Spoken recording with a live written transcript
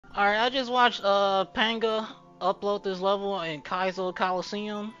Alright, I just watched Panga upload this level in Kaizo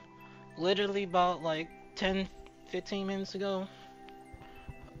Colosseum. Literally about like 10, 15 minutes ago.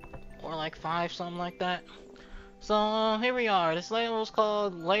 Or like 5, something like that. So here we are. This level is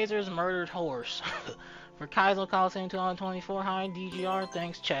called Laser's Murdered Horse. For Kaizo Colosseum 2024. Hi DGR,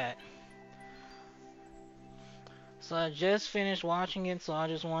 thanks chat. So I just finished watching it, so I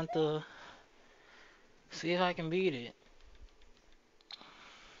just want to see if I can beat it.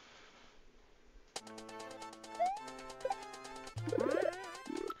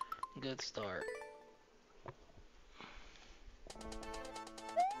 Good start.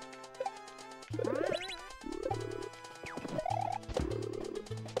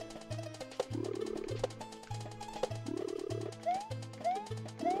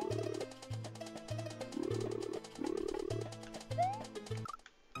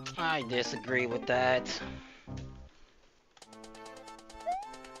 I disagree with that.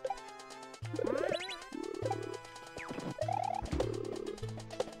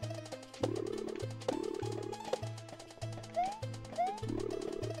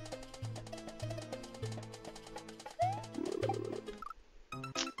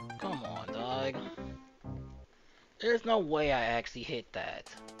 Come on, dog. There's no way I actually hit that.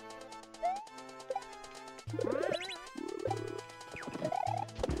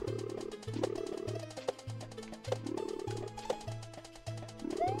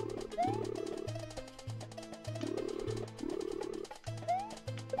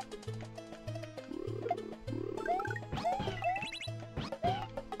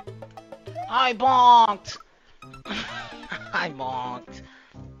 I bonked! I bonked.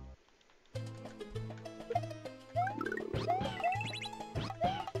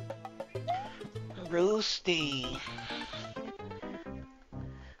 Roosty.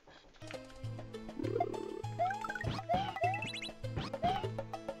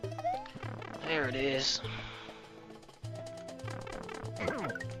 There it is.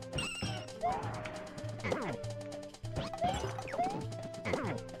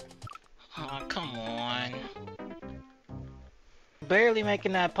 Oh, come on. Barely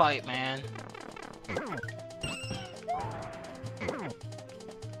making that pipe, man.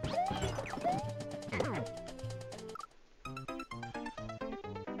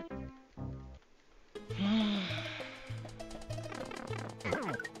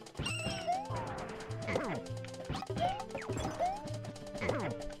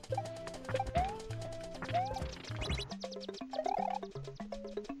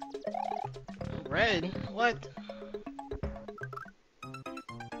 Red? What?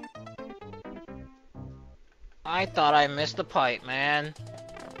 I thought I missed the pipe, man.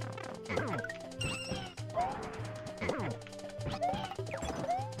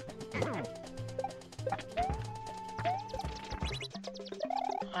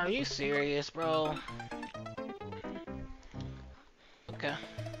 Are you serious, bro? Okay.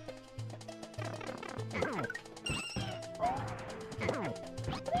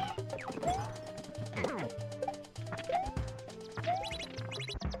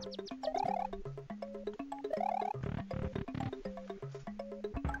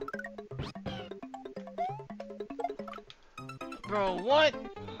 Bro, what?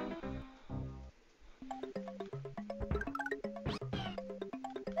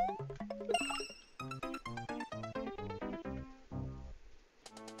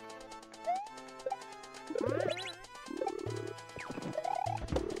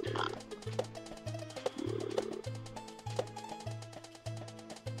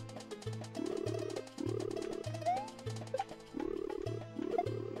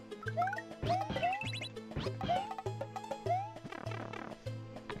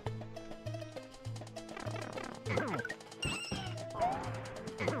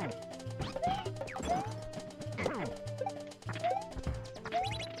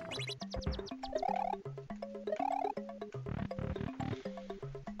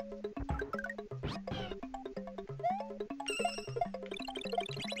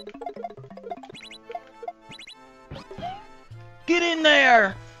 Get in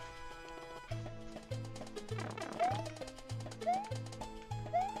there!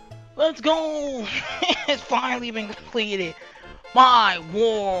 Let's go! It's finally been completed. My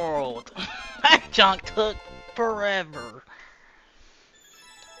world! That junk took forever.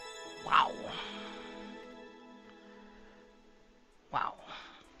 Wow. Wow.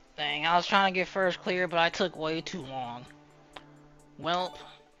 Dang, I was trying to get first clear, but I took way too long. Well,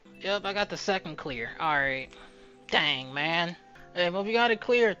 yep, I got the second clear. Alright. Dang, man. Hey, but we got it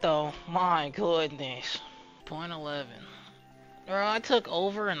cleared though. My goodness. Point 11. Bro, I took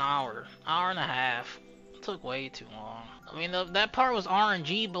over an hour. Hour and a half. Took way too long. I mean, that part was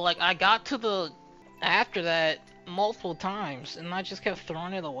RNG, but like I got to the after that multiple times, and I just kept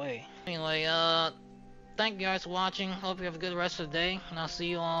throwing it away. Anyway, thank you guys for watching. Hope you have a good rest of the day, and I'll see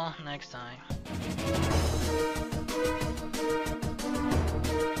you all next time.